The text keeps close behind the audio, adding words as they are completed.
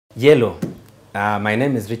Yellow. My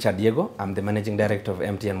name is Richard Yego. I'm the Managing Director of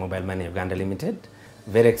MTN Mobile Money Uganda Limited.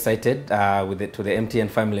 Very excited to the MTN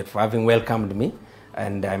family for having welcomed me,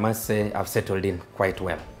 and I must say I've settled in quite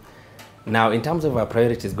well. Now, in terms of our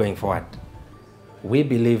priorities going forward, we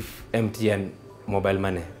believe MTN Mobile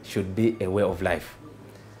Money should be a way of life.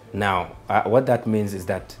 Now, what that means is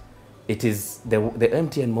that it is the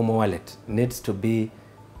MTN Momo wallet needs to be,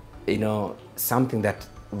 something that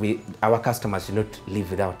our customers should not live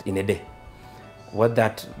without in a day. What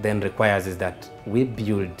that then requires is that we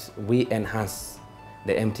enhance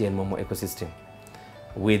the MTN Momo ecosystem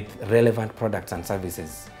with relevant products and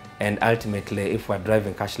services. And ultimately, if we're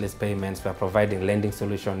driving cashless payments, we're providing lending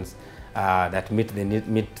solutions that meet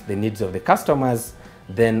the needs of the customers,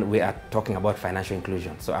 then we are talking about financial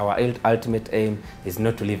inclusion. So our ultimate aim is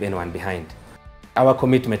not to leave anyone behind. Our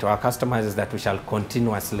commitment to our customers is that we shall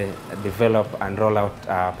continuously develop and roll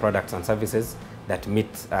out products and services that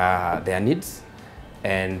meet their needs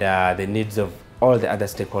and the needs of all the other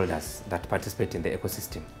stakeholders that participate in the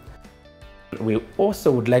ecosystem. We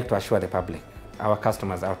also would like to assure the public, our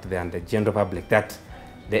customers out there and the general public, that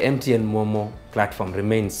the MTN Momo platform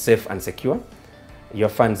remains safe and secure. Your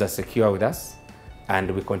funds are secure with us,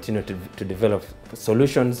 and we continue to develop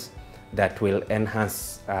solutions that will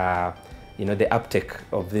enhance the uptake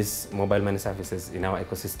of these mobile money services in our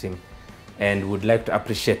ecosystem, and would like to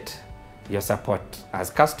appreciate your support as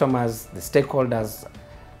customers, the stakeholders,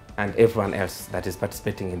 and everyone else that is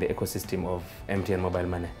participating in the ecosystem of MTN Mobile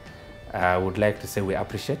Money. I would like to say we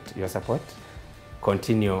appreciate your support.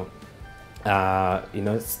 Continue,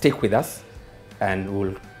 stick with us, and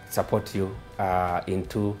we'll support you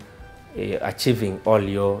into achieving all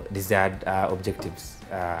your desired objectives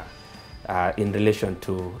in relation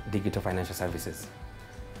to digital financial services.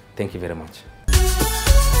 Thank you very much.